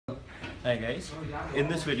Hi guys, in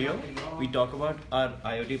this video we talk about our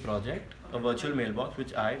IoT project, a virtual mailbox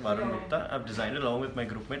which I, Varun Gupta, have designed along with my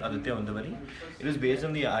groupmate Aditya Undavari. It is based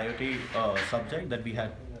on the IoT subject that we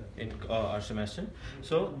had in our semester.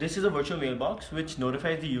 So this is a virtual mailbox which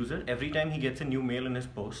notifies the user every time he gets a new mail in his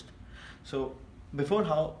post. So before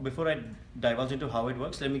I divulge into how it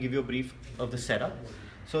works, let me give you a brief of the setup.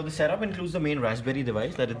 So the setup includes the main Rasberry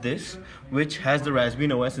device, that is this, which has the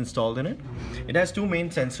Raspberry OS installed in it. It has two main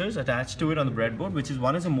sensors attached to it on the breadboard, which is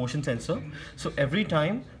one is a motion sensor. So every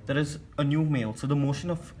time there is a new mail, so the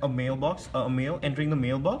motion of a mailbox, a mail entering the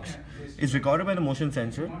mailbox is recorded by the motion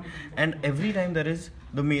sensor, and every time there is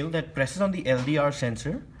the mail that presses on the LDR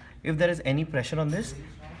sensor, if there is any pressure on this,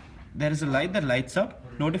 there is a light that lights up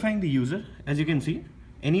notifying the user. As you can see,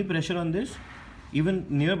 any pressure on this, even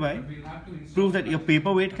nearby, proves that your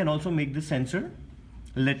paperweight can also make the sensor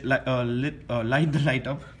light the light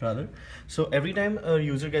up rather. So every time a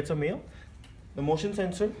user gets a mail, the motion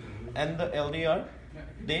sensor and the LDR,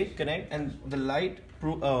 they connect, and the light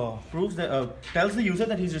tells the user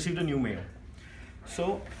that he's received a new mail.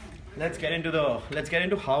 So let's get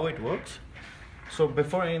into how it works. So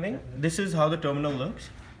before anything, this is how the terminal looks.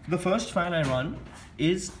 The first file I run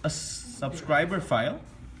is a subscriber file.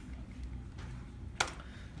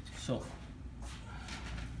 So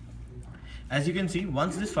as you can see,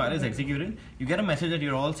 once this file is executed, you get a message that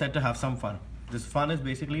you're all set to have some fun. This fun is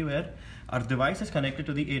basically where our device is connected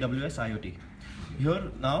to the AWS IoT.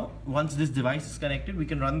 Here now, once this device is connected, we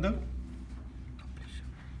can run the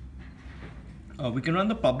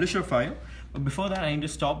publisher file. But before that, I need to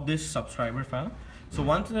stop this subscriber file. So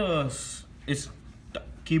once the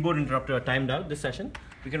keyboard interrupted or timed out this session,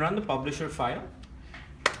 we can run the publisher file.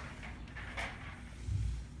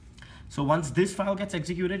 So once this file gets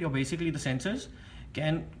executed, basically the sensors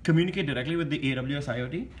can communicate directly with the AWS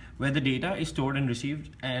IoT, where the data is stored and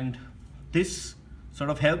received, and this sort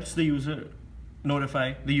of helps the user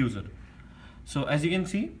notify the user. So as you can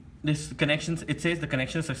see, this connections, it says the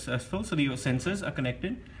connection is successful, so the sensors are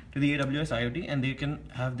connected to the AWS IoT and they can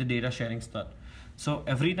have the data sharing start. So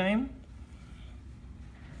every time,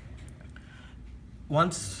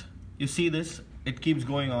 once you see this, it keeps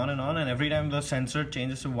going on, and every time the sensor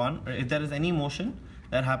changes to 1, or if there is any motion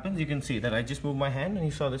that happens, you can see that I just moved my hand and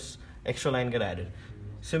you saw this extra line get added.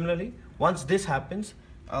 Similarly, once this happens,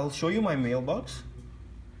 I'll show you my mailbox,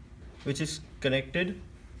 which is connected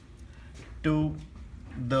to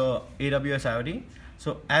the AWS IoT.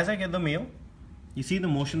 So as I get the mail, you see the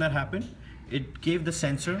motion that happened, it gave the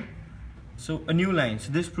sensor so a new line.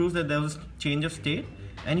 So this proves that there was change of state.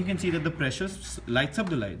 And you can see that the pressure lights up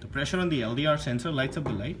the light. The pressure on the LDR sensor lights up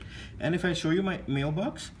the light. And if I show you my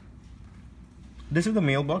mailbox, this is the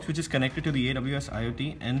mailbox which is connected to the AWS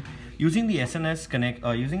IoT, and using the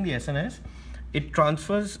SNS it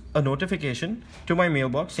transfers a notification to my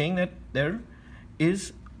mailbox saying that there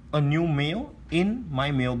is a new mail in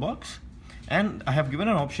my mailbox. And I have given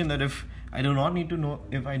an option that if I do not need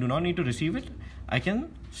to receive it, I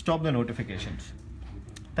can stop the notifications.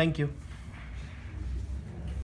 Thank you.